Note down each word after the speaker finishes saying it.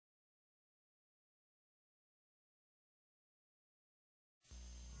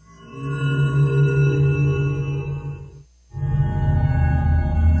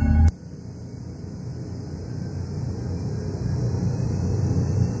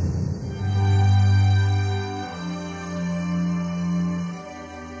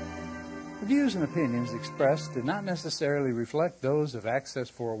views and opinions expressed do not necessarily reflect those of Access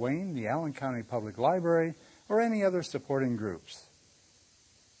Fort Wayne, the Allen County Public Library, or any other supporting groups.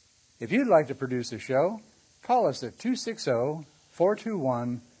 If you'd like to produce a show, call us at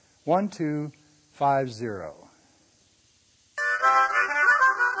 260-421-1250.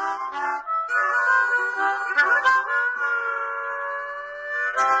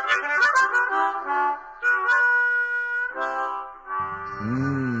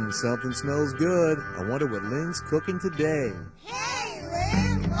 Something smells good. I wonder what Lynn's cooking today. Hey,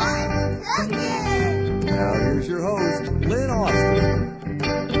 Lynn, what's cooking? Now here's your host, Lynn Austin.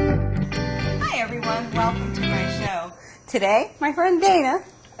 Hi, everyone. Welcome to my show. Today, my friend Dana,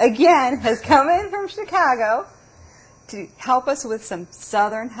 again, has come in from Chicago to help us with some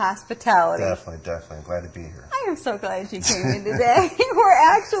Southern hospitality. Definitely. I'm glad to be here. I am so glad you came in today.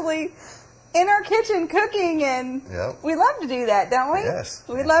 We're actually in our kitchen cooking, and we love to do that, don't we? Yes.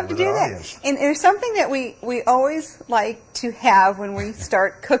 We love to do that. And there's something that we always like to have when we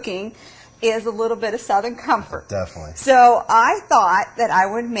start cooking is a little bit of Southern comfort. Definitely. So I thought that I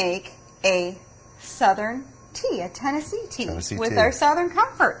would make a Southern tea, a Tennessee tea with our Southern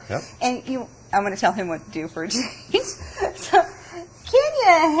comfort. Yep. And I'm going to tell him what to do for a change. So, can you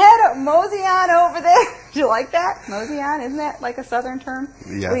head up, mosey on over there? Do you like that? Mosey on, isn't that like a Southern term?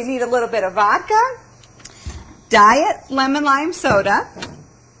 Yes. We need a little bit of vodka, diet lemon lime soda,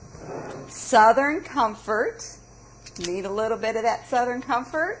 Southern Comfort. Need a little bit of that Southern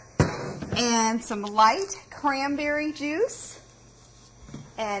Comfort, and some light cranberry juice.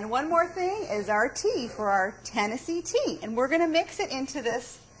 And one more thing is our tea for our Tennessee tea. And we're going to mix it into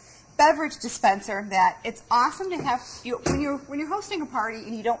this beverage dispenser that it's awesome to have. When you're hosting a party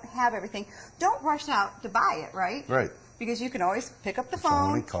and you don't have everything, don't rush out to buy it, right? Right. Because you can always pick up the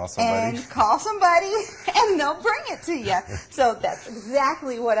phone and call somebody, and they'll bring it to you. So that's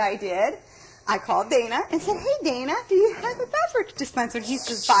exactly what I did. I called Dana and said, "Hey, Dana, do you have a beverage dispenser?" He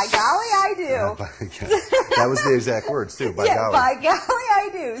says, "By golly, I do." Yeah, that was the exact words, too, by golly. By golly, I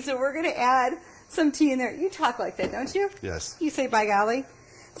do. So we're going to add some tea in there. You talk like that, don't you? Yes. You say, "By golly."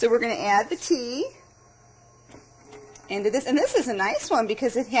 So we're going to add the tea into this. And this is a nice one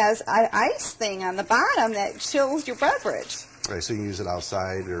because it has an ice thing on the bottom that chills your beverage. Right, so you can use it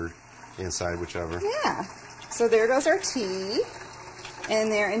outside or inside, whichever. Yeah. So there goes our tea in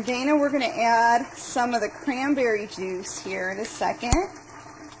there. And Dana, we're going to add some of the cranberry juice here in a second.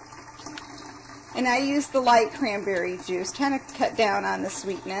 And I use the light cranberry juice, trying to cut down on the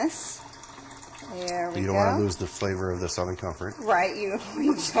sweetness. There we go. You don't want to lose the flavor of the Southern Comfort. Right, we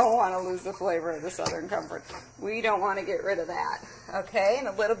don't want to lose the flavor of the Southern Comfort. We don't want to get rid of that. Okay, and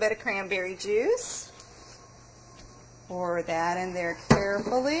a little bit of cranberry juice. Pour that in there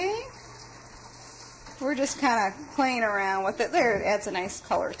carefully. We're just kind of playing around with it. There, it adds a nice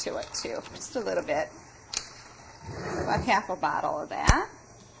color to it too. Just a little bit. About half a bottle of that.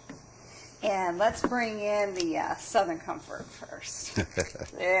 And let's bring in the Southern Comfort first.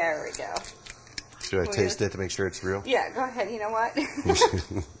 There we go. Should I taste it to make sure it's real? Yeah, go ahead. You know what?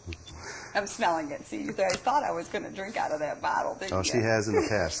 I'm smelling it. See, you guys thought I was going to drink out of that bottle, didn't you? Oh, she has in the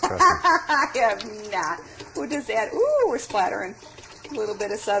past, trust me. I have not. We'll just add, we're splattering a little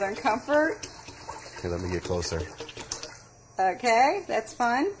bit of Southern Comfort. Okay, let me get closer. Okay, that's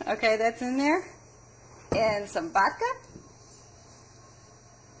fun. Okay, that's in there. And some vodka.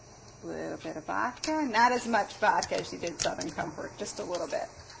 A little bit of vodka. Not as much vodka as you did Southern Comfort, just a little bit.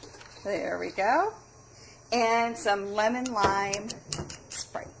 There we go. And some lemon lime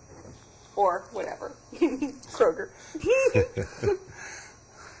Sprite. Or whatever. Kroger.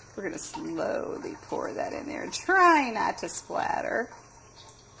 We're going to slowly pour that in there. Try not to splatter.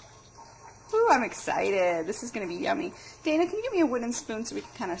 Ooh, I'm excited. This is going to be yummy. Dana, can you give me a wooden spoon so we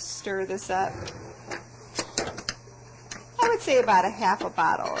can kind of stir this up? I would say about a half a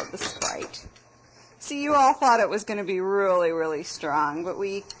bottle of the Sprite. See, you all thought it was going to be really, really strong, but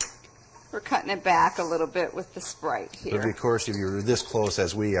we're cutting it back a little bit with the Sprite here. But of course, if you were this close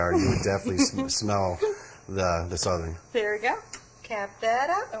as we are, you would definitely smell the Southern. There we go. Cap that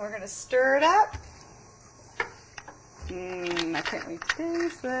up, and we're going to stir it up. I can't wait to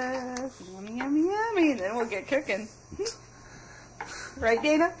taste this. Yummy, yummy, yummy. And then we'll get cooking. Right,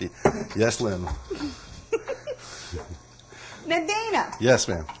 Dana? Yes, Lynn. Now, Dana. Yes,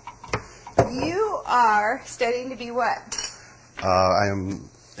 ma'am. You are studying to be what? I am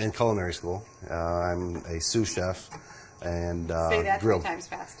in culinary school. I'm a sous chef and Say that 3 times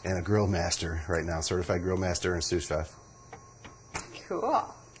fast. And a grill master right now, certified grill master and sous chef. Cool.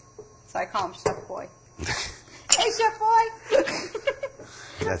 So I call him Chef Boy. Hey, Chef Boy.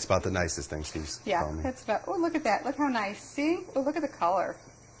 That's about the nicest thing she's called me. That's about. Oh, look at that. Look how nice. See? Oh, look at the color.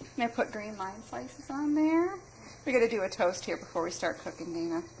 I'm going to put green lime slices on there. We're going to do a toast here before we start cooking,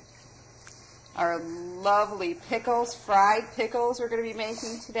 Dana. Our lovely pickles, fried pickles we're going to be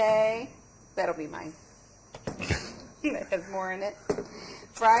making today. That'll be mine. That has more in it.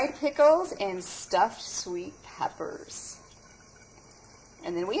 Fried pickles and stuffed sweet peppers.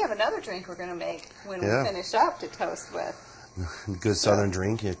 And then we have another drink we're going to make when we finish up to toast with. Good southern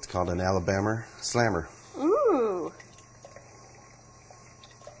drink. It's called an Alabama Slammer. Ooh.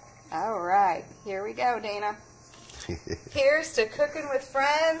 All right. Here we go, Dana. Here's to cooking with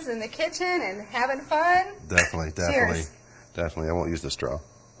friends in the kitchen and having fun. Definitely. Cheers. Definitely. I won't use the straw.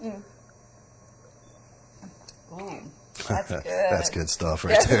 Mm. Ooh, that's good. That's good stuff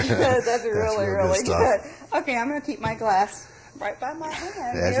right there. Good. That's really, really good good. Okay, I'm going to keep my glass right by my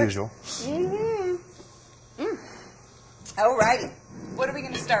hand. As usual. Mm-hmm. All righty. What are we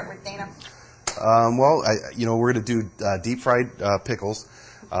going to start with, Dana? Well, we're going to do deep fried pickles.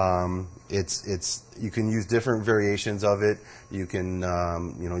 You can use different variations of it. You can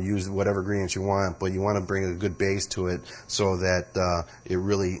use whatever ingredients you want, but you want to bring a good base to it so that it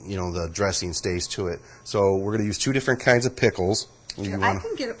really the dressing stays to it. So we're going to use two different kinds of pickles. I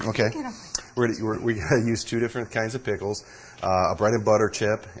can get it. Okay. We're going to use two different kinds of pickles, a bread and butter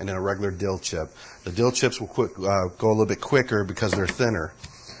chip and then a regular dill chip. The dill chips will go a little bit quicker because they're thinner.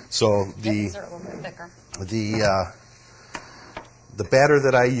 So these are a little bit thicker. The batter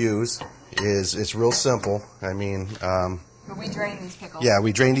that I use it's real simple. I mean, but we drain these pickles. Yeah,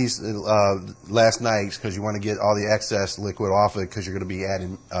 we drained these last night because you want to get all the excess liquid off it because you're going to be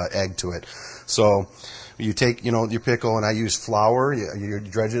adding egg to it. So you take your pickle, and I use flour. You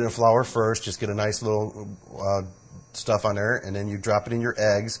dredge it in flour first. Just get a nice little stuff on there, and then you drop it in your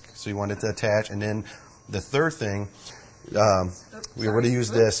eggs. So you want it to attach, and then the third thing. We're going to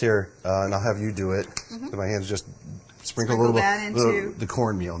use this here, and I'll have you do it. Mm-hmm. My hands just sprinkle a little bit the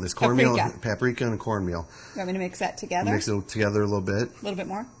cornmeal. This cornmeal, paprika and cornmeal. You want me to mix that together? Mix it together a little bit. A little bit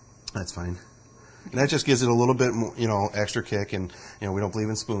more? That's fine. And that just gives it a little bit more, extra kick. And we don't believe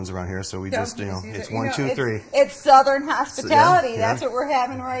in spoons around here, so we just, it's 1, 2, 3. It's Southern hospitality. So, That's what we're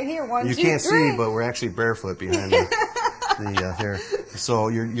having right here. 1, 2, 3. You can't see, but we're actually barefoot behind the here. So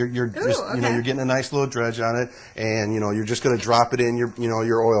you're just you're getting a nice little dredge on it, and you're just going to drop it in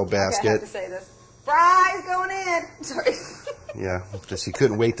your oil basket. Okay, I have to say this. Fries going in. Sorry. Yeah, just you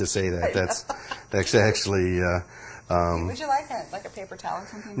couldn't wait to say that. That's actually. Would you like a paper towel or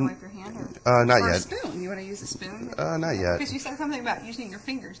something to wipe your hand? Not or yet. A spoon. You want to use a spoon? Not yet. Because you said something about using your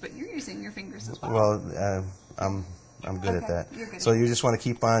fingers, but you're using your fingers as well. Well, I'm good at that. You're good. So you just want to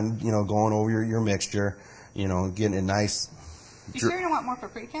keep on going over your mixture, getting it nice. You sure you don't want more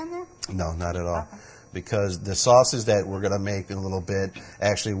paprika in there? No, not at all. Okay. Because the sauces that we're going to make in a little bit,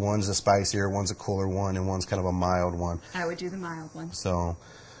 actually one's a spicier, one's a cooler one, and one's kind of a mild one. I would do the mild one. So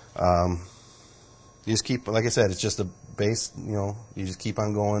you just keep, like I said, it's just a base, you just keep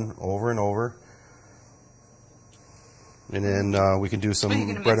on going over and over. And then we can do some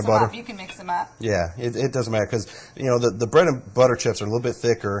bread and butter. You can mix them up. Yeah, it doesn't matter because the bread and butter chips are a little bit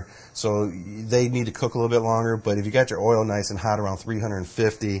thicker, so they need to cook a little bit longer. But if you got your oil nice and hot around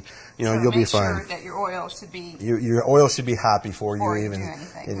 350, you'll be fine. Make sure that your oil should be your oil should be hot before you even do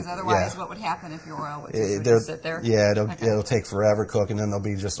anything. Because otherwise, what would happen if your oil would just sit there? Yeah, it'll take forever cooking, and they'll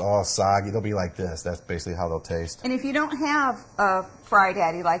be just all soggy. They'll be like this. That's basically how they'll taste. And if you don't have a fry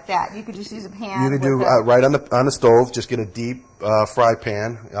daddy like that, you could just use a pan. You could do right on the stove. Just get a deep fry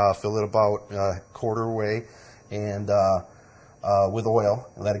pan, fill it about quarter way, and with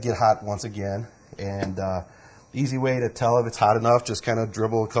oil, and let it get hot once again. And easy way to tell if it's hot enough, just kind of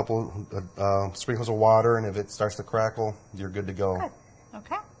dribble a couple sprinkles of water, and if it starts to crackle, you're good to go. Good.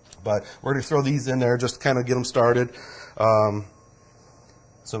 Okay. But we're going to throw these in there just to kind of get them started.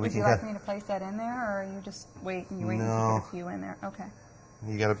 So we Would can. you like me to place that in there, or are you just waiting to get a few in there? Okay.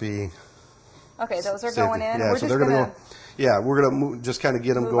 You got to be. Okay, those are going in. Yeah, we're so just they're going to go. Yeah, we're going to just kind of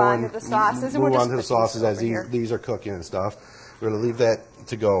get them going. Move on to the sauces, move on to the sauces as these are cooking and stuff. We're going to leave that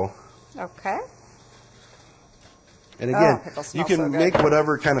to go. Okay. And again, you can so make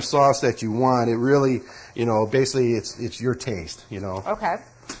whatever kind of sauce that you want. It really, basically it's your taste, Okay.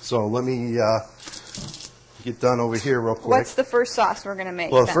 So let me get done over here real quick. What's the first sauce we're going to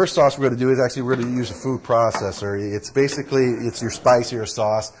make? Well, the first sauce we're going to do is actually we're going to use a food processor. It's basically your spicier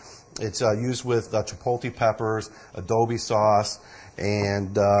sauce. It's used with chipotle peppers, adobe sauce,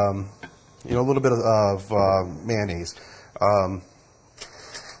 and a little bit of mayonnaise.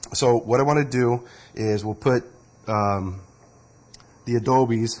 So what I want to do is we'll put the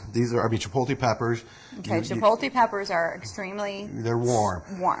adobes. These are, chipotle peppers. Okay, chipotle peppers are extremely... They're warm.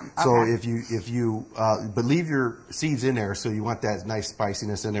 Warm. Okay. So if you but leave your seeds in there, so you want that nice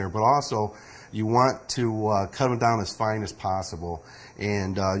spiciness in there. But also, you want to cut them down as fine as possible,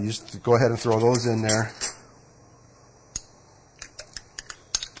 and you just go ahead and throw those in there.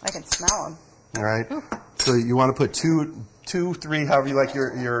 I can smell them. All right. Ooh. So you want to put two, 3, however you like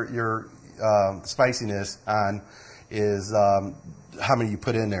your spiciness on, is how many you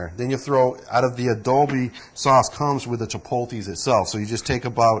put in there. Then you throw, out of the adobe sauce comes with the chipotles itself. So you just take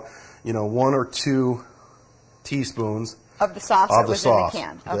about 1 or 2 teaspoons of the sauce that was in the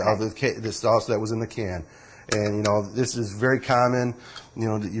can. Okay. Of the sauce that was in the can. And this is very common,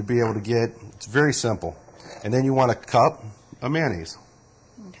 that you'll be able to get. It's very simple. And then you want a cup of mayonnaise.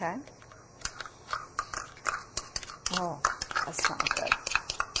 Okay. Oh, that smells good.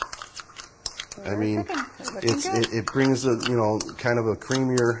 I mean, it brings a kind of a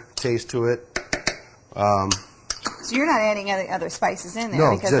creamier taste to it. So you're not adding any other spices in there,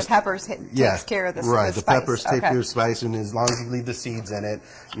 no, because just, the peppers takes care of the spice. Right, the peppers take your spice, and as long as you leave the seeds in it,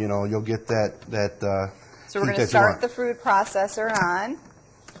 you'll get that. So we're going to start the food processor on.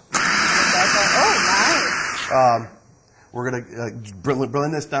 Oh, nice. We're going to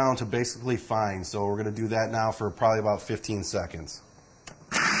blend this down to basically fine. So we're going to do that now for probably about 15 seconds.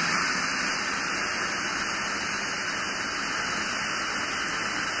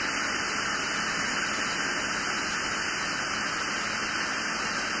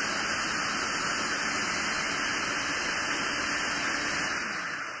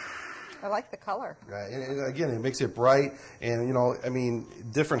 I like the color. Right, and again, it makes it bright, and I mean,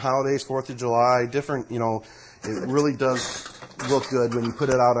 different holidays, 4th of July, different, it really does look good when you put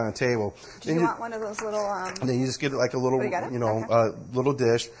it out on a table. Do you want one of those little? And then you just get it like a little, okay. Little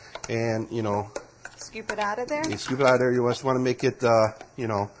dish, and scoop it out of there. You scoop it out of there. You just want to make it, I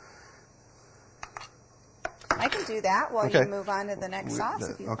can do that while you move on to the next sauce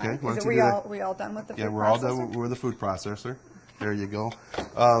if you like. Okay. Are we all done with the food processor? Yeah, we're all done with the food processor. There you go.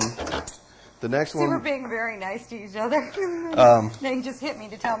 The next one. We're being very nice to each other. They just hit me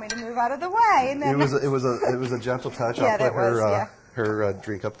to tell me to move out of the way, and then it was a gentle touch. Yeah, I'll put her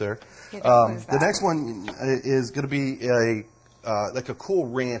drink up there. The next one is going to be like a cool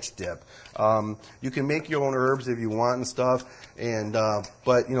ranch dip. You can make your own herbs if you want and stuff, and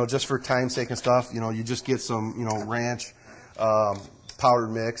but just for time's sake and stuff, you just get some ranch powdered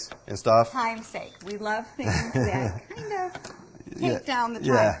mix and stuff. Time's sake, we love things that kind of take down the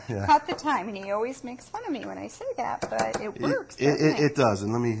time, cut the time, and he always makes fun of me when I say that, but it works. It does,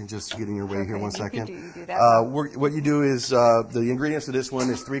 and let me just get in your way here 1 second. You do that. What you do is the ingredients of this one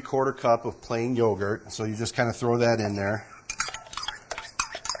is 3/4 cup of plain yogurt, so you just kind of throw that in there.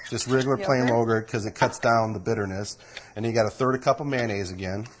 Just regular plain yogurt, because it cuts down the bitterness. And then you got 1/3 cup of mayonnaise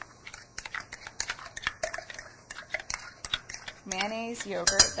again. Mayonnaise,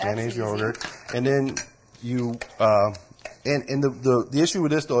 yogurt. That's mayonnaise, easy. yogurt, and then you and the issue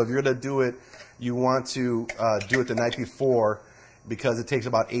with this though, if you're going to do it, you want to do it the night before, because it takes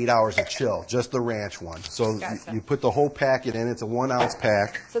about 8 hours to chill. Just the ranch one. So gotcha. you put the whole packet in. It's a 1 ounce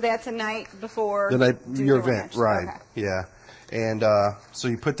pack. So that's a night before your event, right? Okay. Yeah. And so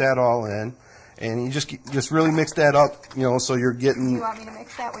you put that all in, and you just really mix that up, so you're getting. Do you want me to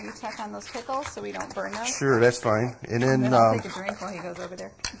mix that while you check on those pickles so we don't burn those? Sure, that's fine. And then I'll take a drink while he goes over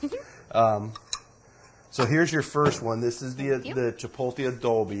there. So here's your first one. This is the chipotle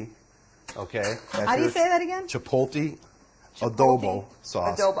adobe. Okay. How do you say that again? Chipotle adobo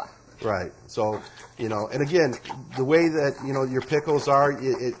sauce. Adobo. Right. So and again, the way that your pickles are,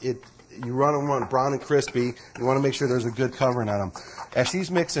 you run them brown and crispy. You want to make sure there's a good covering on them. As she's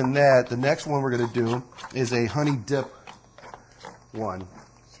mixing that, the next one we're going to do is a honey dip one.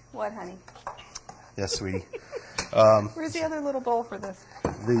 What, honey? Yes, sweetie. Where's the other little bowl for this?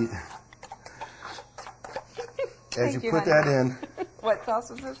 As you put that in. What sauce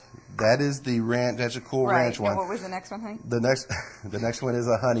was this? That is the ranch. That's a cool ranch one. And what was the next one, honey? The next one is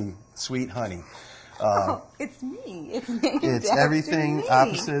a sweet honey. It's me. It's named It's after everything me.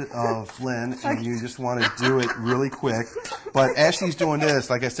 opposite of Lynn, and you just want to do it really quick. But as she's doing this,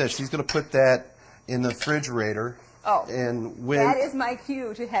 like I said, she's going to put that in the refrigerator. Oh, and that is my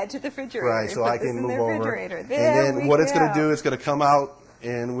cue to head to the refrigerator. Right, so I can move over. And then what it's going to do, it's going to come out,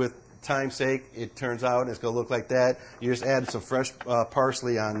 and with time's sake, it turns out it's going to look like that. You just add some fresh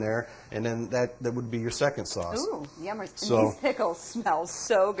parsley on there, and then that would be your second sauce. Ooh, yummers. And these pickles smell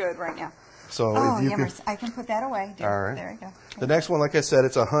so good right now. So if you I can put that away. All right. There you go. The next one, like I said,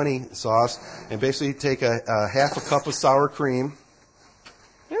 it's a honey sauce, and basically take a 1/2 cup of sour cream.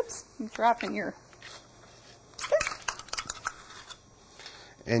 Oops, I'm dropping your.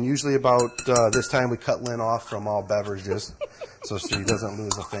 And usually about this time we cut Lynn off from all beverages, so she doesn't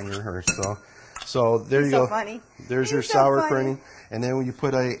lose a finger or so. So there you go. Funny. There's You're your so sour funny. cream. And then you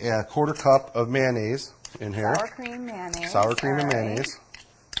put a quarter cup of mayonnaise in here. Sour cream mayonnaise. Sour cream and All right. mayonnaise.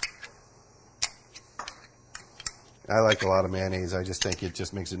 I like a lot of mayonnaise. I just think it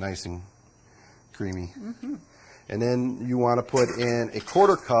just makes it nice and creamy. Mm-hmm. And then you want to put in a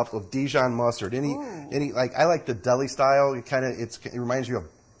quarter cup of Dijon mustard. Any like I like the deli style. It it reminds you of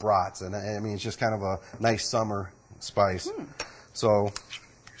brats, and I mean it's just kind of a nice summer spice. So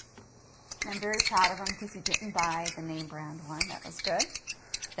I'm very proud of him because he didn't buy the name brand one. That was good.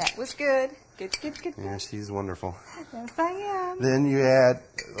 That was good. Good, good, good. yeah, she's wonderful. Yes, I am. Then you add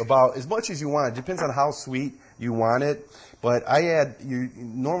about as much as you want. It depends on how sweet you want it. But I add,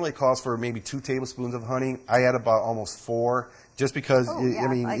 normally it calls for maybe 2 tablespoons of honey. I add about almost 4, just because, Yeah, I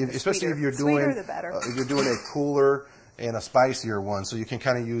mean, like especially sweeter. if you're Sweeter doing, the better. if you're doing a cooler and a spicier one, so you can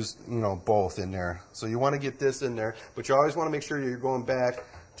kind of use, both in there. So you want to get this in there, but you always want to make sure you're going back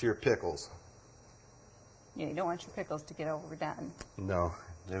to your pickles. Yeah, you don't want your pickles to get overdone. No,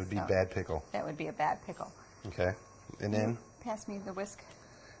 that would be No. bad pickle. That would be a bad pickle. Okay, and then, Pass me the whisk.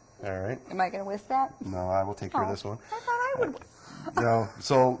 all right. Am I going to whisk that? No, I will take care of this one. I thought I would.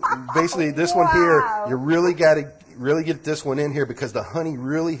 So basically this one here, Wow. you really got to get this one in here because the honey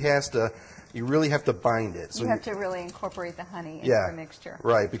really has to, you really have to bind it. So You have to really incorporate the honey into yeah, the mixture.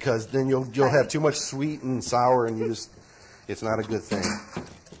 right, because then you'll have too much sweet and sour, and it's not a good thing.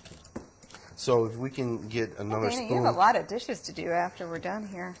 So if we can get another Dana, you spoon, have a lot of dishes to do after we're done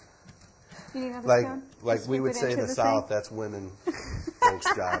here. You need another spoon? like Just we scoop would it say in into the the South, thing? that's women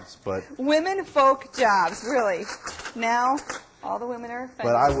folks' jobs, but Women folk jobs, really. Now, all the women are offended.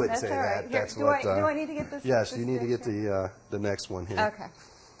 but I would That's say all right. that. Here, That's do what. I need to get this? Yes, this you need to dish get here? the next one here. Okay.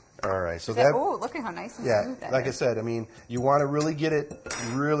 All right, so Oh, look at how nice and yeah, smooth that like I is. said, I mean, you want to really get it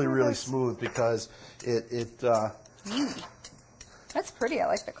really smooth because That's pretty. I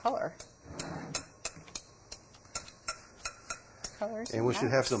like the color. Colors and we should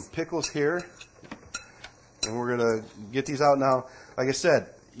nice. have some pickles here, and we're gonna get these out now. Like I said,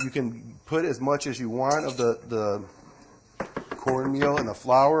 you can put as much as you want of the cornmeal and the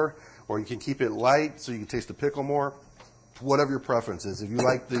flour, or you can keep it light so you can taste the pickle more. Whatever your preference is. If you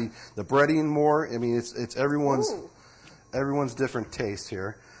like the breading more, I mean, it's everyone's different taste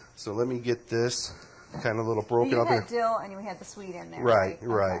here. So let me get this kind of a little broken You up had here. dill and you had the sweet in there. Right.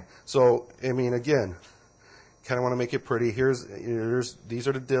 Okay. So I mean, again, kind of want to make it pretty. These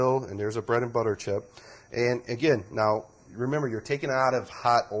are the dill, and there's a bread and butter chip. And again, now remember, you're taking it out of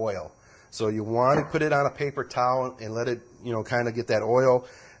hot oil, so you want to put it on a paper towel and let it, kind of get that oil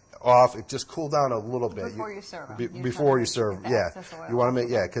off. It just cool down a little bit Before you serve them. before you serve, yeah. You want to make,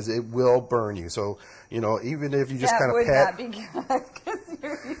 because it will burn you. So even if you just kind of pat, that would not be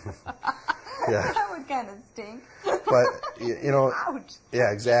good. 'Cause yeah. that would kind of stink. But Ouch.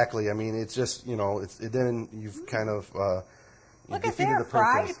 yeah, exactly. I mean, it's just then you've kind of Look at defeated there, the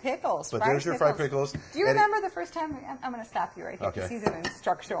fried purpose. pickles. But there's your fried pickles. Do you And remember the first time? I'm going to stop you right here because Okay. he's in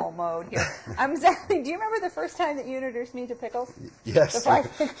instructional mode here. Do you remember the first time that you introduced me to pickles? Yes, The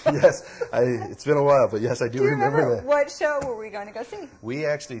fried pickles. yes. It's been a while, but yes, I do Do you remember that. what show were we going to go see? We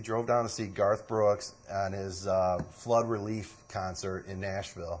actually drove down to see Garth Brooks on his flood relief concert in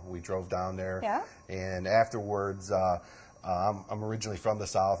Nashville. We drove down there, Yeah. and afterwards, I'm originally from the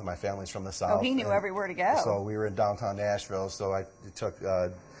South, and my family's from the South. Oh, he knew and everywhere to go. So we were in downtown Nashville. So I took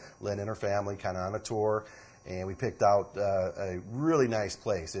Lynn and her family kind of on a tour, and we picked out a really nice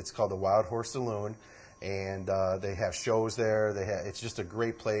place. It's called the Wild Horse Saloon, and they have shows there. It's just a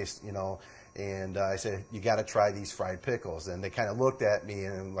great place, And I said, you got to try these fried pickles. And they kind of looked at me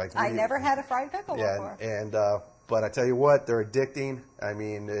and like, I never had a fried pickle yeah, before. and but I tell you what, they're addicting. I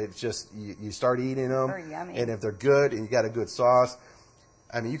mean, it's just you start eating them, They're yummy. and if they're good and you got a good sauce,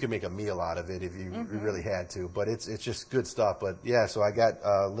 I mean, you can make a meal out of it if you Mm-hmm. really had to. But it's just good stuff. But yeah, so I got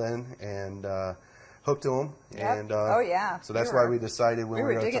Lynn and hooked to them, Yep. and Oh, yeah. so that's We why were- we decided when we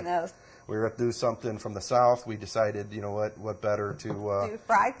were gonna digging those. we were going to do something from the South. We decided, what better to Do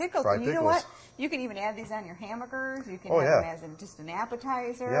fried pickles. fried And you know pickles. what? You can even add these on your hamburgers. You can Oh, have yeah. them as just an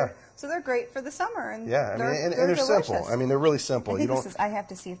appetizer. Yeah. So they're great for the summer. And yeah, I mean, and they're delicious. simple. I mean, they're really simple. I You think don't. I have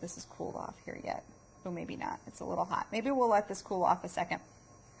to see if this is cooled off here yet. Well, maybe not. It's a little hot. Maybe we'll let this cool off a second,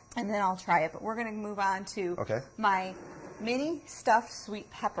 and then I'll try it. But we're going to move on to Okay. my mini stuffed sweet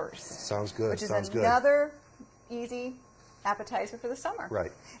peppers. Sounds good. Which is Sounds good. another easy appetizer for the summer.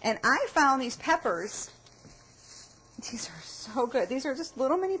 Right. And I found these peppers. These are so good. These are just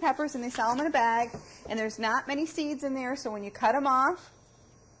little mini peppers, and they sell them in a bag. And there's not many seeds in there, so when you cut them off,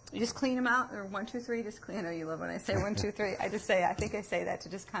 You just clean them out, or 1, 2, 3, just clean. I know you love when I say 1, 2, 3. I think I say that to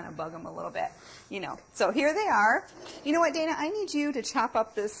just kind of bug them a little bit, you know. So here they are. You know what, Dana? I need you to chop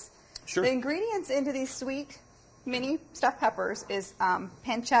up this. Sure. The ingredients into these sweet mini stuffed peppers is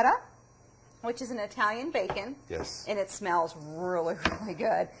pancetta, which is an Italian bacon. Yes. And it smells really, really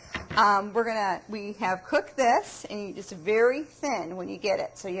good. We have cooked this, and you just very thin when you get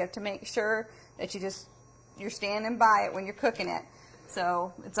it. So you have to make sure that you're standing by it when you're cooking it.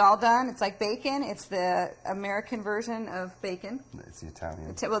 So it's all done. It's like bacon. It's the American version of bacon. It's the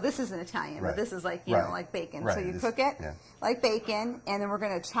Italian. Well, this is an Italian, Right. but this is like, you Right. know, like bacon. Right. So you This- cook it yeah. like bacon, and then we're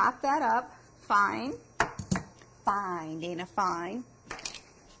going to chop that up fine. Fine, Dana, fine.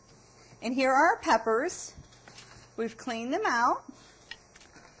 And here are our peppers. We've cleaned them out.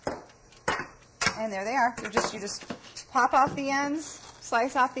 And there they are. You just pop off the ends,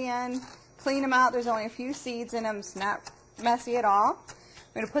 slice off the end, clean them out. There's only a few seeds in them. It's not messy at all.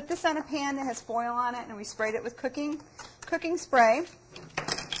 We're going to put this on a pan that has foil on it, and we sprayed it with cooking spray.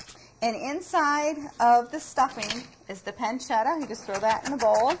 And inside of the stuffing is the pancetta. You just throw that in a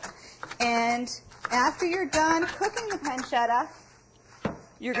bowl. And after you're done cooking the pancetta,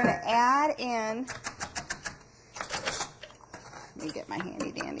 you're going to add in, let me get my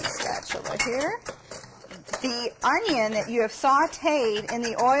handy dandy spatula here, the onion that you have sauteed in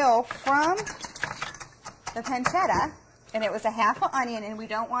the oil from the pancetta. And it was a half an onion, and we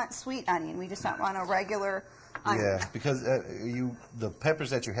don't want sweet onion. We just don't want a regular onion. Yeah, because the peppers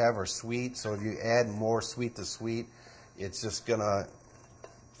that you have are sweet, so if you add more sweet to sweet, it's just gonna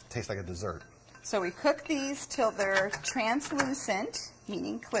taste like a dessert. So we cook these till they're translucent,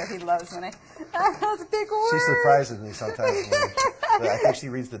 meaning clear. He loves when that's a big word. She surprises me sometimes. I think she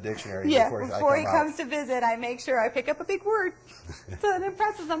reads the dictionary before he I come comes to visit, I make sure I pick up a big word so it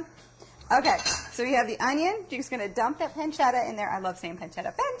impresses him. Okay, so we have the onion. You're just going to dump that pancetta in there. I love saying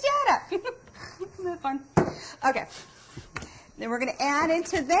pancetta. Pancetta! Isn't that fun? Okay. Then we're going to add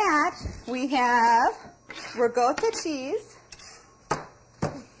into that, we have ricotta cheese,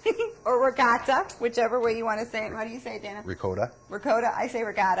 or regatta, whichever way you want to say it. How do you say it, Dana? Ricotta. Ricotta. I say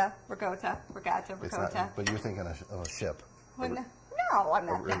regatta. Ricotta. It's not, but you're thinking of a ship. No, I'm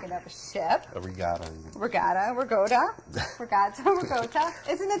not thinking of a ship. A regatta. Ricotta.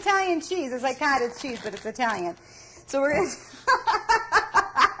 It's an Italian cheese. It's like cottage cheese, but it's Italian. So we're going to...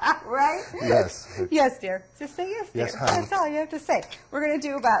 Right? Yes. Yes, dear. Just say yes, dear. Yes, honey. That's all you have to say. We're going to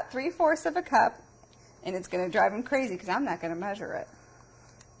do about 3/4 of a cup, and it's going to drive him crazy because I'm not going to measure it.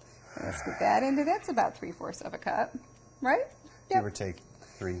 Let's get that into that's about 3/4 of a cup, right? Give or take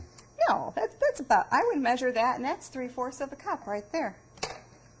 3. No, that's about, I would measure that, and that's 3/4 of a cup right there.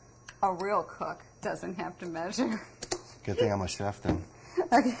 A real cook doesn't have to measure. Good thing I'm a chef then.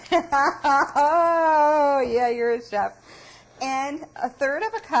 Okay. Oh, yeah, you're a chef. And 1/3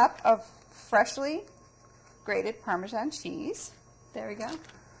 of a cup of freshly grated Parmesan cheese. There we go.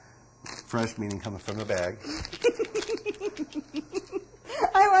 Fresh meaning coming from the bag.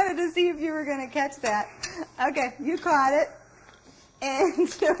 I wanted to see if you were going to catch that. Okay, you caught it. And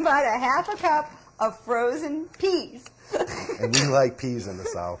about 1/2 cup of frozen peas. And we like peas in the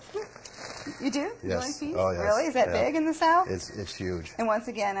South. You do? You Yes. like peas? Oh, yes. Really? Is that Yeah. big in the South? It's huge. And once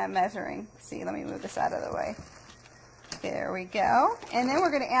again, I'm measuring. See, let me move this out of the way. There we go. And then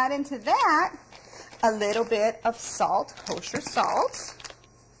we're going to add into that a little bit of salt, kosher salt.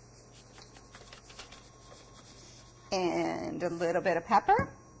 And a little bit of pepper.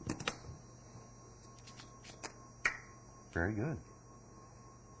 Very good.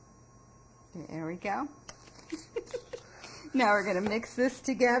 There we go. Now we're going to mix this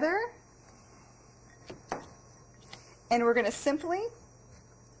together. And we're going to simply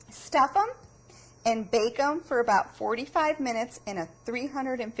stuff them and bake them for about 45 minutes in a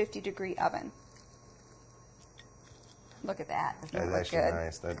 350-degree oven. Look at that. Doesn't that That's look actually good?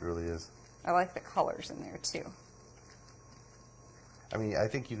 nice. That really is. I like the colors in there, too. I mean, I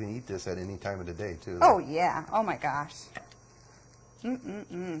think you can eat this at any time of the day, too. Oh, yeah. Oh, my gosh.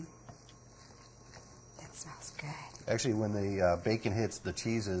 Mm-mm-mm. That smells good. Actually, when the bacon hits the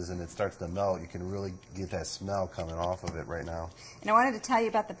cheeses and it starts to melt, you can really get that smell coming off of it right now. And I wanted to tell you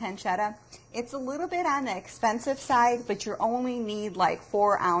about the pancetta. It's a little bit on the expensive side, but you only need like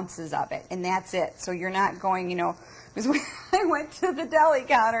 4 ounces of it, and that's it. So you're not going, you know, because I went to the deli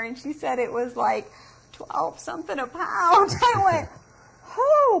counter and she said it was like 12 something a pound. I went,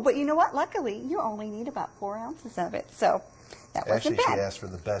 oh, but you know what? Luckily, you only need about 4 ounces of it. So that wasn't Actually, bad. she asked for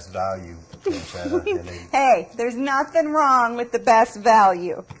the best value pancetta. And Hey, there's nothing wrong with the best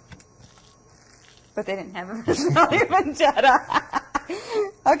value. But they didn't have a best value pancetta.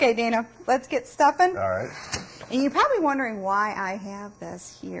 Okay, Dana, let's get stuffing. all right. And you're probably wondering why I have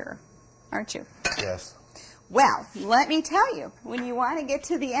this here, aren't you? Yes. Well, let me tell you, when you want to get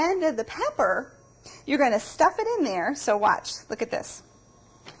to the end of the pepper, you're going to stuff it in there. So watch, look at this.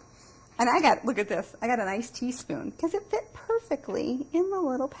 And look at this, I got a nice teaspoon because it fit perfectly in the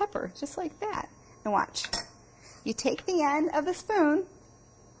little pepper, just like that. And watch, you take the end of the spoon.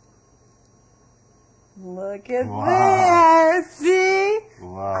 Look at there, see?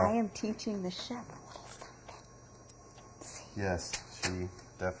 Wow. I am teaching the chef a little something. See? Yes, she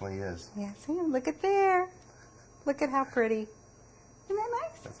definitely is. Yeah, see, look at there. Look at how pretty. Isn't that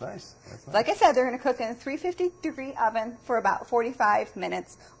nice? That's nice. That's nice. Like I said, they're going to cook in a 350-degree oven for about 45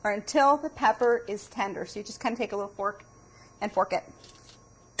 minutes or until the pepper is tender. So you just kind of take a little fork and fork it.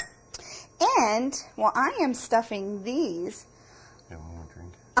 And while I am stuffing these, One more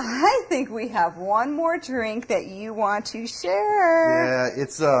drink. I think we have one more drink that you want to share. Yeah,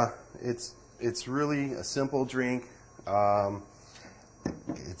 it's really a simple drink.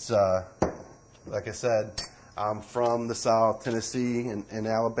 It's like I said, I'm from the South, Tennessee, and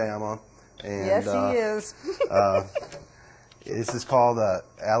Alabama, and Yes, he is. this is called a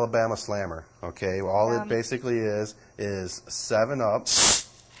Alabama Slammer. Okay, all it basically is 7-Up.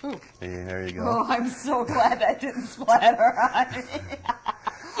 Ooh. Hey, there you go. Oh, I'm so glad that didn't splatter on me.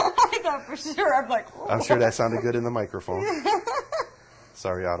 I thought for sure, I'm like, whoa. I'm sure that sounded good in the microphone.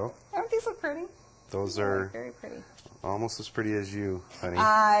 Sorry, Otto. Aren't these so pretty? Those They're are very pretty. almost as pretty as you, honey.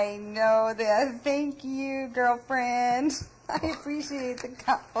 I know that. Thank you, girlfriend. I appreciate the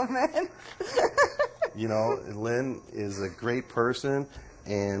compliment. You know, Lynn is a great person,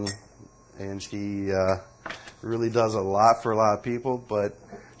 and she really does a lot for a lot of people, but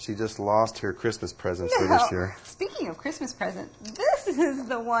she just lost her Christmas presents for this year. Speaking of Christmas presents, this is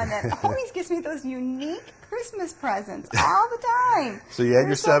the one that always gives me those unique Christmas presents all the time. So you add They're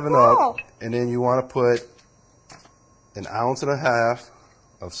your so 7-Up, cool. and then you want to put 1.5 ounces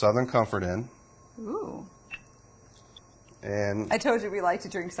of Southern Comfort in. Ooh. And I told you we like to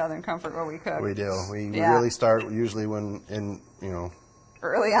drink Southern Comfort when we cook. we do. We Yeah. really start usually when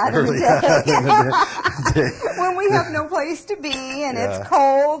Early on in the day. When we have no place to be and Yeah. it's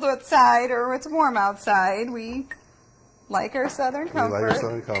cold outside or it's warm outside, we like our Southern Comfort. We like our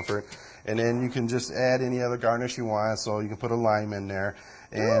Southern Comfort. And then you can just add any other garnish you want, so you can put a lime in there.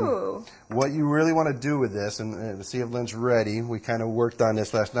 And Ooh. what you really want to do with this, and to see if Lynn's ready, we kind of worked on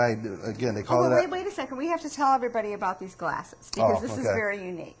this last night. Again, they call it... Wait a second. We have to tell everybody about these glasses because this is okay. very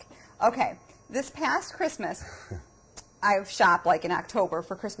unique. Okay, this past Christmas, I shopped like in October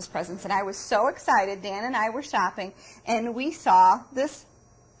for Christmas presents, and I was so excited. Dan and I were shopping, and we saw this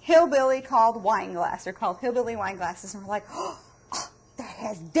hillbilly called wine glass. They're called hillbilly wine glasses, and we're like, oh, that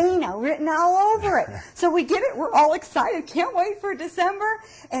has Dana written all over it. So we get it. We're all excited. Can't wait for December.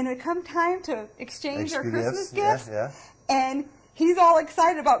 And it come time to exchange our Christmas gifts. Yeah. And he's all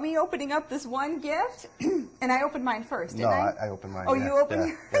excited about me opening up this one gift. And I opened mine first, didn't I? No, I opened mine. Oh, yeah, you opened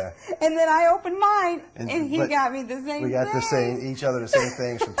yours? Yeah. And then I opened mine, and he but got me the same thing. We got each other the same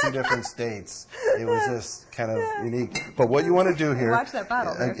things from 2 different states. It was just kind of unique. But what you want to do here... Watch that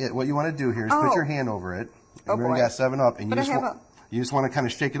bottle there. What you want to do here is put your hand over it. Oh, Remember, boy. you got 7-Up, and But you just want to kind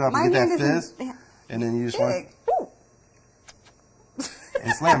of shake it up My and get hand that fizz. isn't And then you just want big. Ooh.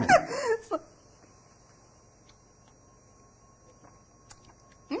 and slam it.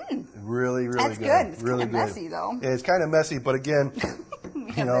 Really, really That's good. good. It's really kinda good. messy, though. Yeah, it's kind of messy, but again,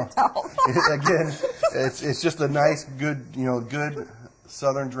 you know, again, it's just a nice, good, good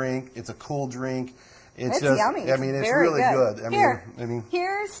Southern drink. It's a cool drink. It's just, yummy. I mean, it's very really good. I mean,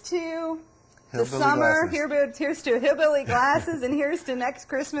 here's to the Hillbilly summer. glasses. Here's to hillbilly glasses, and here's to next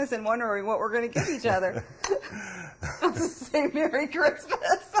Christmas and wondering what we're going to give each other. I'll just say Merry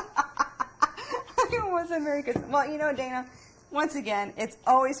Christmas. It wasn't Merry Christmas. Well, Dana, once again, it's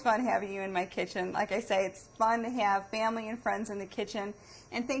always fun having you in my kitchen. Like I say, it's fun to have family and friends in the kitchen.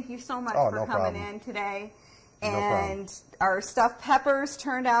 And thank you so much for coming in today. And our stuffed peppers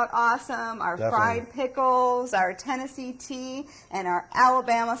turned out awesome. Our fried pickles, our Tennessee tea, and our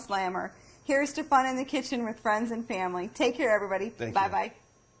Alabama Slammer. Here's to fun in the kitchen with friends and family. Take care, everybody. Bye-bye.